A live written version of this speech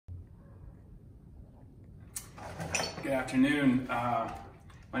Good afternoon.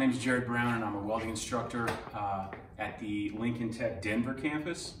 My name is Jared Brown and I'm a welding instructor at the Lincoln Tech Denver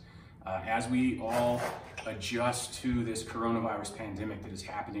campus. As we all adjust to this coronavirus pandemic that is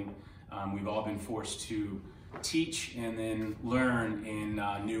happening, we've all been forced to teach and then learn in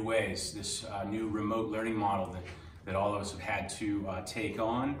new ways. This new remote learning model that all of us have had to take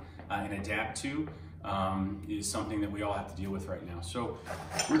on and adapt to is something that we all have to deal with right now. So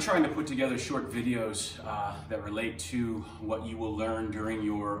we're trying to put together short videos that relate to what you will learn during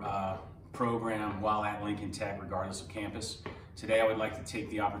your program while at Lincoln Tech, regardless of campus. Today I would like to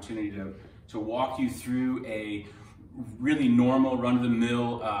take the opportunity to walk you through a really normal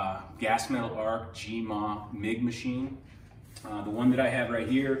run-of-the-mill gas metal arc GMAW MIG machine. The one that I have right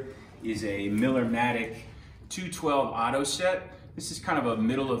here is a Miller-Matic 212 auto set. This is kind of a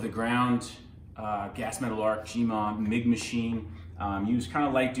middle of the ground gas metal arc GMAW MIG machine. Used kind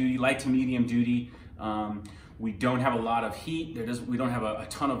of light to medium duty. We don't have a lot of heat. We don't have a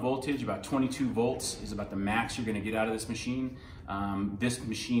ton of voltage. About 22 volts is about the max you're going to get out of this machine. This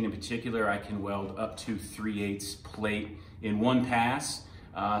machine in particular, I can weld up to 3/8 plate in one pass.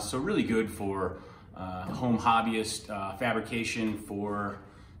 So really good for home hobbyist fabrication, for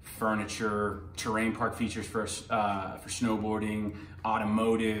furniture, terrain park features for snowboarding,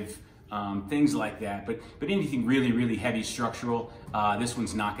 automotive, things like that. But anything really heavy structural, this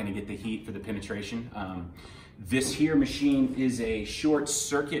one's not going to get the heat for the penetration. This here machine is a short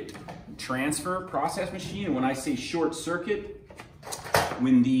circuit transfer process machine. And when I say short circuit,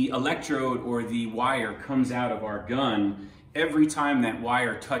 when the electrode or the wire comes out of our gun, every time that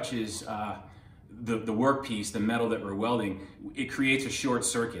wire touches the workpiece, the metal that we're welding, it creates a short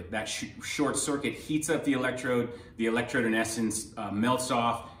circuit. That short circuit heats up the electrode in essence melts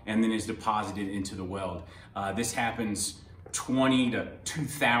off and then is deposited into the weld. This happens 20 to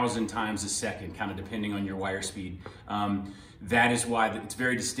 2,000 times a second, kind of depending on your wire speed. That is why it's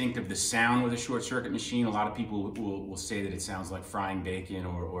very distinctive, the sound with a short circuit machine. A lot of people will say that it sounds like frying bacon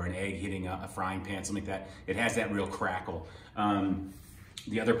or an egg hitting a frying pan, something like that. It has that real crackle.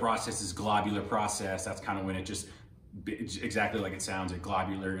 The other process is globular process. That's kind of when it's exactly like it sounds, it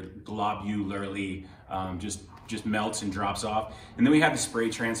globularly just melts and drops off. And then we have the spray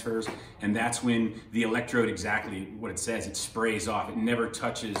transfers, and that's when the electrode, exactly what it says, it sprays off. It never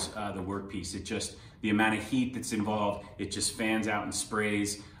touches the workpiece. The amount of heat that's involved, it just fans out and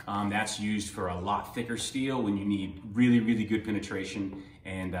sprays. That's used for a lot thicker steel when you need really good penetration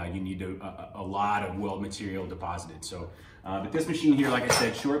and you need a lot of weld material deposited. So, but this machine here, like I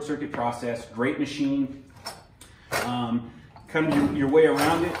said, short circuit process, great machine. Come your way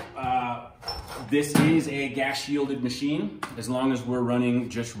around it. This is a gas shielded machine. As long as we're running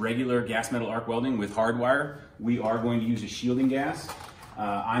just regular gas metal arc welding with hardwire, we are going to use a shielding gas.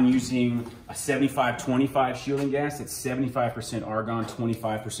 I'm using a 75-25 shielding gas. It's 75% argon,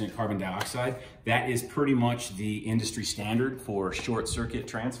 25% carbon dioxide. That is pretty much the industry standard for short circuit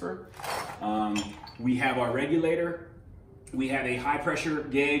transfer. We have our regulator. We have a high pressure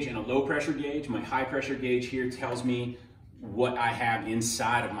gauge and a low pressure gauge. My high pressure gauge here tells me what I have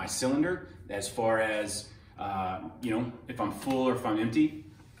inside of my cylinder as far as, if I'm full or if I'm empty.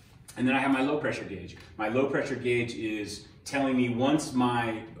 And then I have my low pressure gauge. My low pressure gauge is telling me once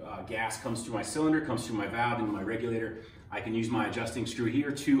my gas comes through my cylinder, comes through my valve into my regulator, I can use my adjusting screw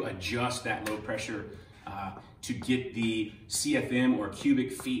here to adjust that low pressure to get the CFM or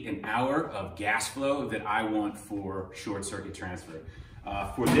cubic feet an hour of gas flow that I want for short circuit transfer.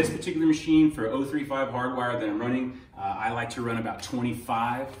 For this particular machine, for 035 hardwire that I'm running, I like to run about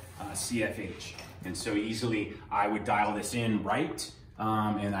 25 CFH. And so easily I would dial this in right,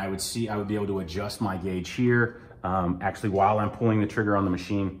 and I would be able to adjust my gauge here, actually while I'm pulling the trigger on the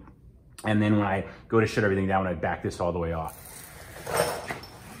machine. And then when I go to shut everything down, I back this all the way off.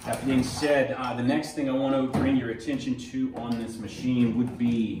 That being said, the next thing I want to bring your attention to on this machine would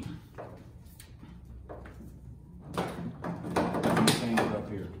be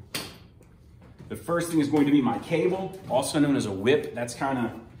the first thing is going to be my cable, also known as a whip. That's kind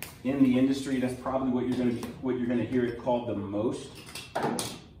of in the industry. That's probably what you're going to hear it called the most.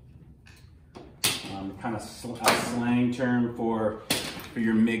 Kind of a slang term for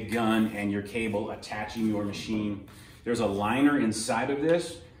your MIG gun and your cable attaching your machine. There's a liner inside of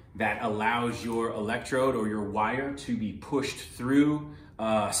this that allows your electrode or your wire to be pushed through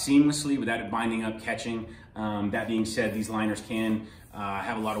seamlessly without it binding up, catching. That being said, these liners can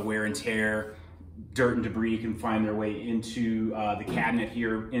have a lot of wear and tear. Dirt and debris can find their way into the cabinet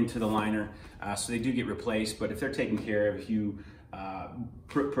here, into the liner. So they do get replaced, but if they're taken care of, if you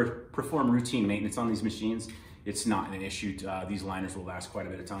perform routine maintenance on these machines, it's not an issue. These liners will last quite a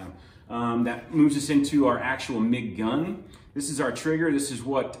bit of time. That moves us into our actual MIG gun. This is our trigger. This is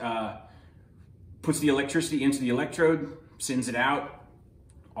what puts the electricity into the electrode, sends it out,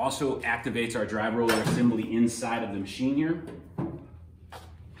 also activates our drive roller assembly inside of the machine here.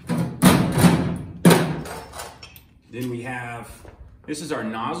 Then we have, this is our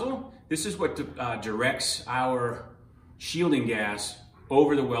nozzle. This is what directs our shielding gas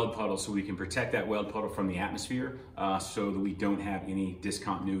over the weld puddle so we can protect that weld puddle from the atmosphere so that we don't have any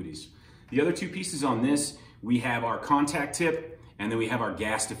discontinuities. The other two pieces on this, we have our contact tip and then we have our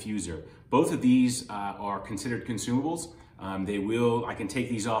gas diffuser. Both of these are considered consumables. I can take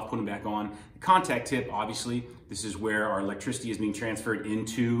these off, put them back on. The contact tip, obviously, this is where our electricity is being transferred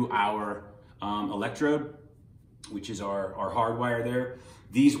into our electrode, which is our hard wire there.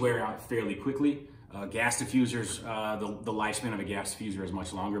 These wear out fairly quickly. Gas diffusers, the lifespan of a gas diffuser is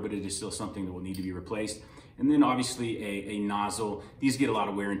much longer, but it is still something that will need to be replaced. And then obviously a nozzle. These get a lot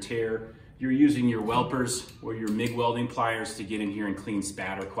of wear and tear. You're using your welpers or your MIG welding pliers to get in here and clean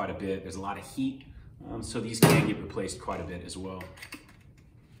spatter quite a bit. There's a lot of heat, so these can get replaced quite a bit as well.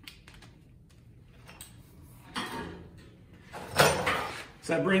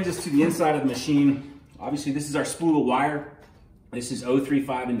 So that brings us to the inside of the machine. Obviously, this is our spool of wire. This is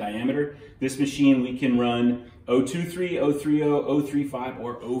 0.35 in diameter. This machine, we can run 0.23, 0.30, 0.35,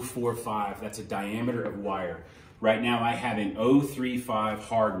 or 0.45. That's a diameter of wire. Right now, I have an 0.35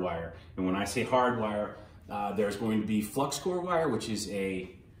 hard wire. And when I say hard wire, there's going to be flux core wire, which is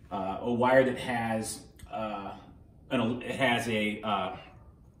a wire that has, what's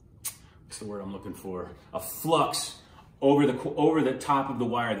the word I'm looking for? A flux over the top of the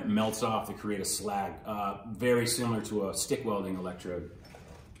wire that melts off to create a slag, very similar to a stick welding electrode.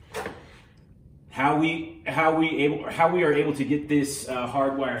 How we are able to get this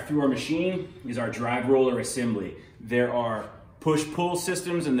hard wire through our machine is our drive roller assembly. There are push-pull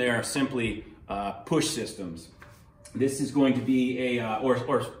systems and there are simply push systems. This is going to be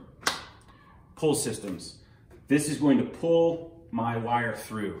or pull systems. This is going to pull my wire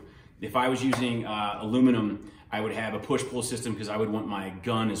through. If I was using aluminum, I would have a push-pull system because I would want my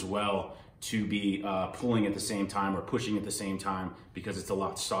gun as well to be pulling at the same time or pushing at the same time because it's a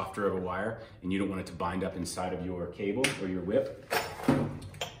lot softer of a wire and you don't want it to bind up inside of your cable or your whip.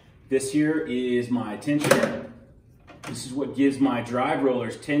 This here is my tensioner. This is what gives my drive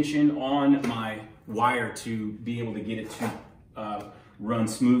rollers tension on my wire to be able to get it to run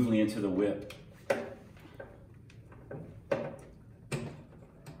smoothly into the whip.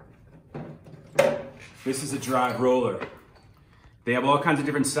 This is a drive roller. They have all kinds of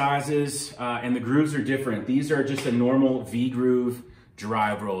different sizes and the grooves are different. These are just a normal V-groove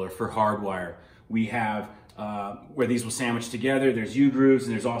drive roller for hardwire. We have where these will sandwich together, there's U-grooves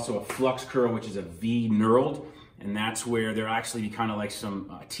and there's also a flux curl, which is a V-knurled. And that's where there actually kind of like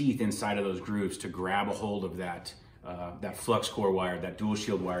some teeth inside of those grooves to grab a hold of that, that flux core wire, that dual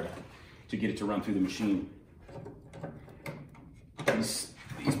shield wire to get it to run through the machine. These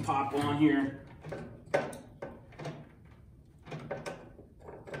pop on here.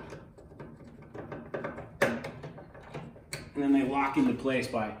 And then they lock into place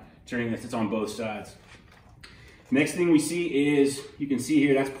by turning this. It's on both sides. Next thing we see is, you can see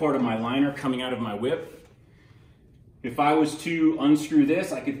here, that's part of my liner coming out of my whip. If I was to unscrew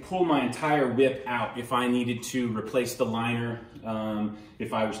this, I could pull my entire whip out if I needed to replace the liner.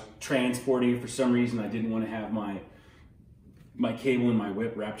 If I was transporting it for some reason, I didn't want to have my cable and my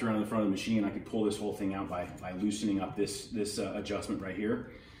whip wrapped around the front of the machine, I could pull this whole thing out by loosening up this adjustment right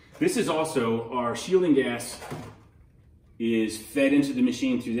here. This is also our shielding gas is fed into the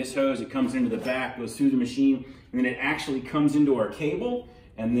machine through this hose. It comes into the back, goes through the machine, and then it actually comes into our cable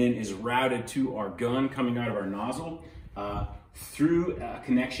and then is routed to our gun coming out of our nozzle through a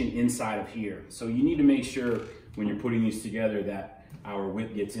connection inside of here. So you need to make sure when you're putting these together that our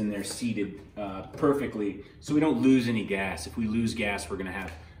whip gets in there seated perfectly so we don't lose any gas. If we lose gas, we're gonna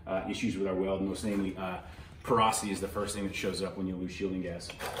have issues with our weld, most namely porosity is the first thing that shows up when you lose shielding gas.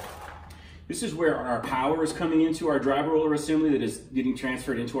 This is where our power is coming into our drive roller assembly that is getting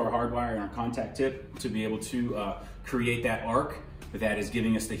transferred into our hardwire and our contact tip to be able to create that arc that is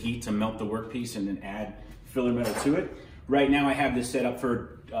giving us the heat to melt the workpiece and then add filler metal to it. Right now I have this set up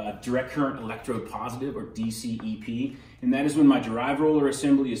for direct current electrode positive or DCEP, and that is when my drive roller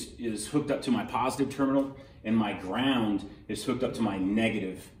assembly is hooked up to my positive terminal and my ground is hooked up to my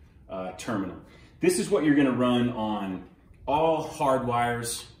negative terminal. This is what you're gonna run on all hard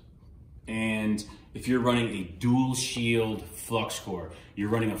wires. And if you're running a dual shield flux core, you're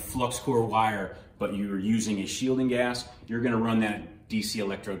running a flux core wire, but you're using a shielding gas, you're gonna run that DC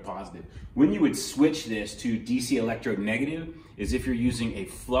electrode positive. When you would switch this to DC electrode negative is if you're using a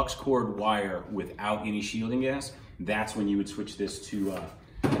flux cord wire without any shielding gas. That's when you would switch this to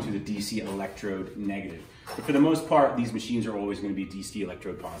the DC electrode negative. But for the most part, these machines are always going to be DC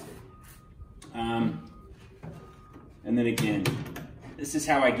electrode positive. And then again, this is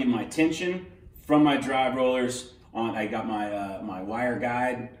how I give my tension from my drive rollers on. I got my my wire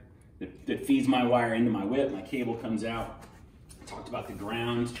guide that feeds my wire into my whip. My cable comes out. I talked about the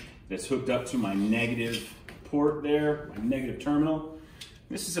ground that's hooked up to my negative port there, my negative terminal.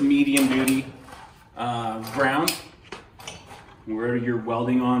 This is a medium duty ground. Where you're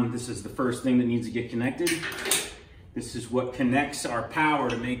welding on, this is the first thing that needs to get connected. This is what connects our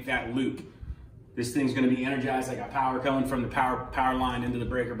power to make that loop. This thing's gonna be energized. I got power coming from the power line into the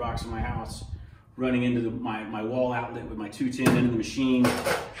breaker box in my house, running into my wall outlet with my 210 into the machine,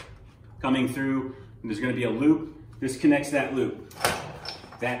 coming through, and there's gonna be a loop. This connects that loop.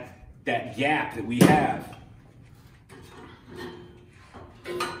 That gap that we have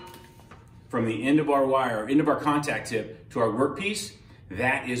from the end of our wire, end of our contact tip to our workpiece,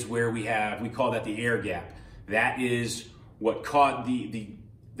 that is where we call that the air gap. That is what caught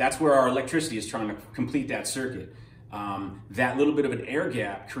that's where our electricity is trying to complete that circuit. That little bit of an air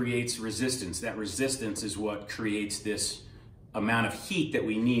gap creates resistance. That resistance is what creates this amount of heat that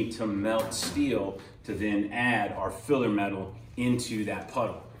we need to melt steel to then add our filler metal into that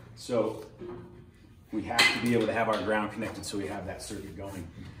puddle. So we have to be able to have our ground connected so we have that circuit going.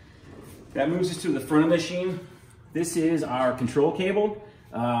 That moves us to the front of the machine. This is our control cable.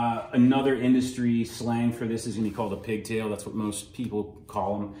 Another industry slang for this is going to be called a pigtail. That's what most people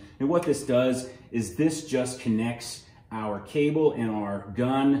call them. And what this does is this just connects our cable and our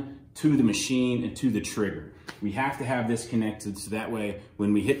gun to the machine and to the trigger. We have to have this connected so that way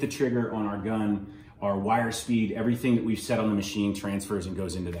when we hit the trigger on our gun, our wire speed, everything that we've set on the machine transfers and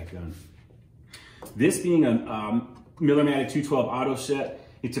goes into that gun. This being a Miller-Matic 212 auto set,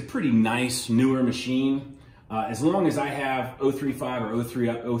 it's a pretty nice, newer machine. As long as I have 035 or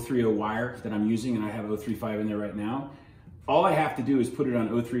 030 wire that I'm using, and I have 035 in there right now, all I have to do is put it on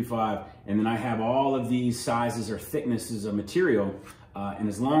 035, and then I have all of these sizes or thicknesses of material. And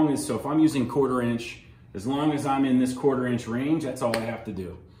as long as, so if I'm using 1/4 inch, as long as I'm in this 1/4 inch range, that's all I have to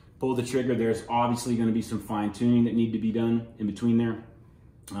do. Pull the trigger. There's obviously going to be some fine tuning that need to be done in between there.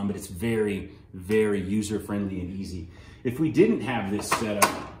 But it's very, very user-friendly and easy. If we didn't have this setup,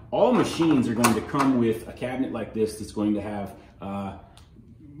 all machines are going to come with a cabinet like this that's going to have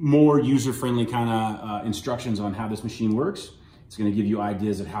more user-friendly kind of instructions on how this machine works. It's going to give you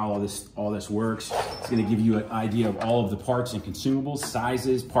ideas of how all this works. It's going to give you an idea of all of the parts and consumables,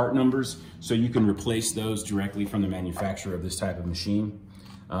 sizes, part numbers, so you can replace those directly from the manufacturer of this type of machine.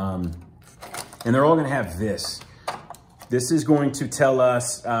 And they're all going to have this. This is going to tell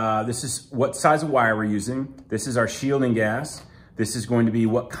us, this is what size of wire we're using. This is our shielding gas. This is going to be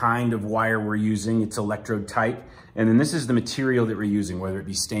what kind of wire we're using. It's electrode type. And then this is the material that we're using, whether it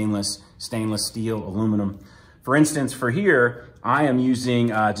be stainless steel, aluminum. For instance, for here, I am using,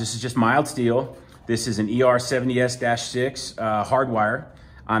 this is just mild steel. This is an ER70S-6 hard wire.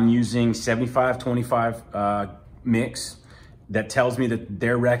 I'm using 75-25 mix. That tells me that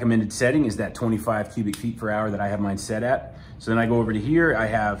their recommended setting is that 25 cubic feet per hour that I have mine set at. So then I go over to here, I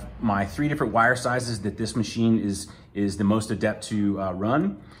have my 3 different wire sizes that this machine is the most adept to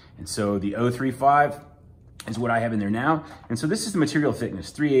run. And so the 035 is what I have in there now. And so this is the material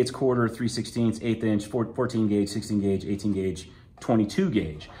thickness, 3/8, 1/4, 3/16, 1/8 inch, 14 gauge, 16 gauge, 18 gauge, 22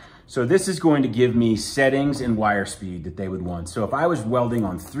 gauge. So this is going to give me settings and wire speed that they would want. So if I was welding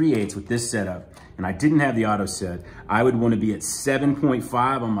on 3/8 with this setup and I didn't have the auto set, I would want to be at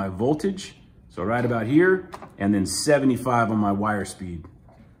 7.5 on my voltage, so right about here, and then 75 on my wire speed,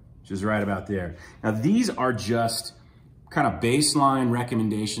 which is right about there. Now these are just kind of baseline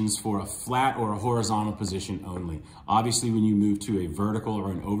recommendations for a flat or a horizontal position only. Obviously, when you move to a vertical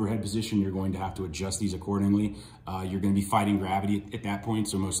or an overhead position, you're going to have to adjust these accordingly. You're going to be fighting gravity at that point,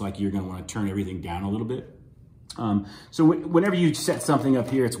 so most likely you're going to want to turn everything down a little bit. So whenever you set something up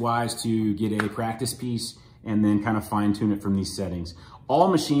here, it's wise to get a practice piece and then kind of fine tune it from these settings. All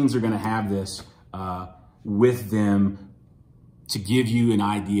machines are going to have this with them to give you an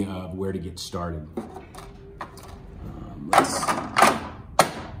idea of where to get started. Let's see.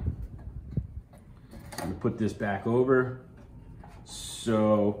 I'm going to put this back over.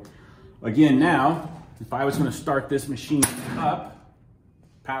 So again, now, if I was going to start this machine up,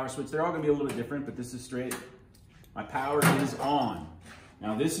 power switch, they're all going to be a little bit different, but this is straight. My power is on.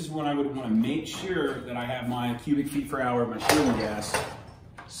 Now this is when I would want to make sure that I have my cubic feet per hour of my shielding gas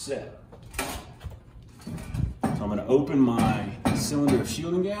set. So I'm going to open my cylinder of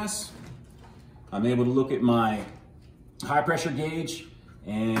shielding gas. I'm able to look at my high pressure gauge,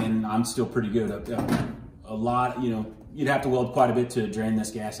 and I'm still pretty good. I've got a lot, you know, you'd have to weld quite a bit to drain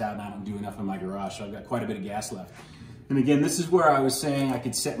this gas out, and I don't do enough in my garage, so I've got quite a bit of gas left. And again, this is where I was saying I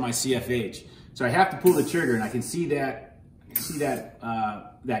could set my CFH. So I have to pull the trigger, and I can see that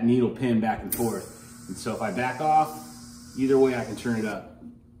that needle pin back and forth. And so if I back off, either way I can turn it up.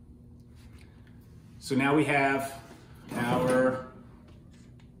 So now we have our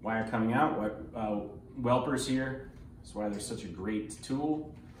wire coming out, Welpers here. That's why they're such a great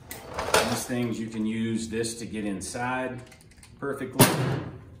tool. These things, you can use this to get inside perfectly.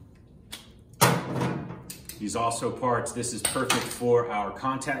 These also parts, this is perfect for our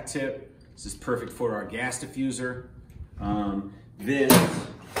contact tip. This is perfect for our gas diffuser. This,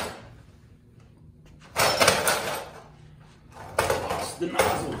 lost the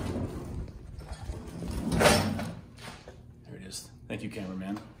nozzle. There it is. Thank you,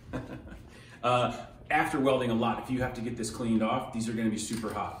 cameraman. After welding a lot, if you have to get this cleaned off, these are gonna be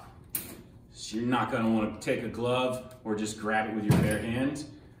super hot. So you're not gonna wanna take a glove or just grab it with your bare hand.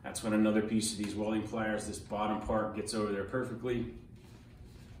 That's when another piece of these welding pliers, this bottom part, gets over there perfectly.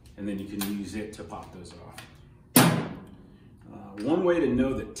 And then you can use it to pop those off. One way to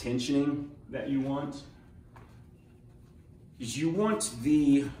know the tensioning that you want is you want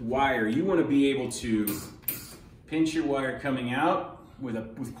the wire, you want to be able to pinch your wire coming out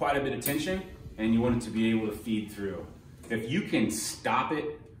with quite a bit of tension, and you want it to be able to feed through. If you can stop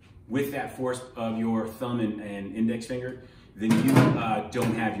it with that force of your thumb and index finger, then you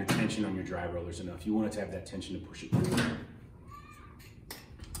don't have your tension on your drive rollers enough. You want it to have that tension to push it through.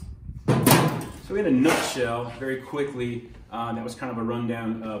 So in a nutshell, very quickly, that was kind of a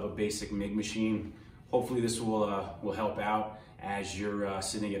rundown of a basic MIG machine. Hopefully this will help out as you're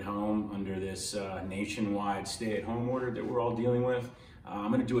sitting at home under this nationwide stay-at-home order that we're all dealing with.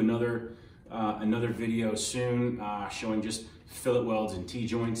 I'm going to do another video soon showing just fillet welds and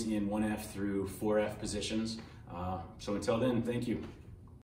T-joints in 1F through 4F positions. So until then, thank you.